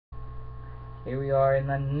Here we are in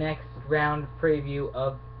the next round preview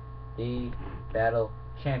of the Battle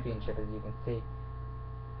Championship. As you can see,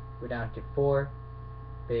 we're down to 4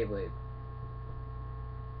 Beyblades.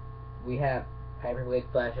 We have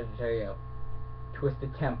Hyperblade Flash Ontario,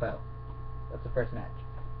 Twisted Tempo. That's the first match.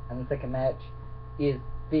 And the second match is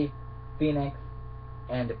Thief Phoenix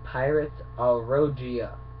and Pirates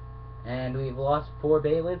Orogia. And we've lost 4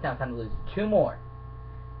 Beyblades. Now it's time to lose 2 more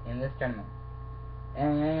in this tournament.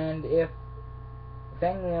 And if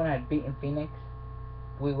Fang Leon had beaten Phoenix,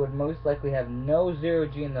 we would most likely have no Zero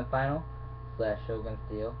G in the final / Shogun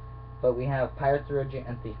Steel. But we have Pirates Orogia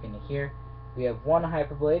and Thief Phoenix here. We have 1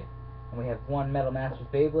 Hyperblade, and we have 1 Metal Masters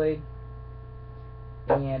Beyblade,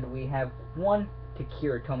 and we have 1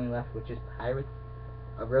 Takira Tomy left, which is Pirates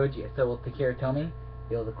Orogia. So will Takira Tomy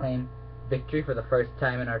be able to claim victory for the first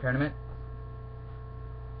time in our tournament?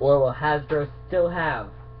 Or will Hasbro still have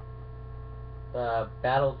the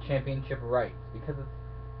Battle Championship rights? Because it's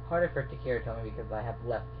harder for Takira Tomy because I have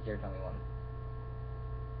left Takira Tomy ones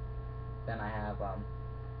than I have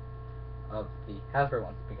of the Hasbro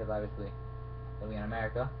ones, because obviously living in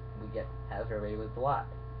America, we get Hasbro Beyblades a lot.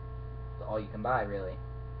 It's all you can buy, really,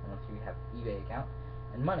 unless you have eBay account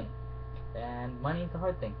and money. And money is the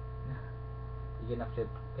hard thing. You get enough to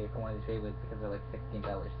pay for one of these Beyblades because they're like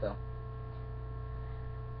 $16. So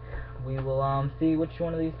we will see which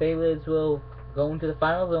one of these Beyblades will go into the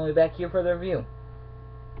finals, and we'll be back here for the review.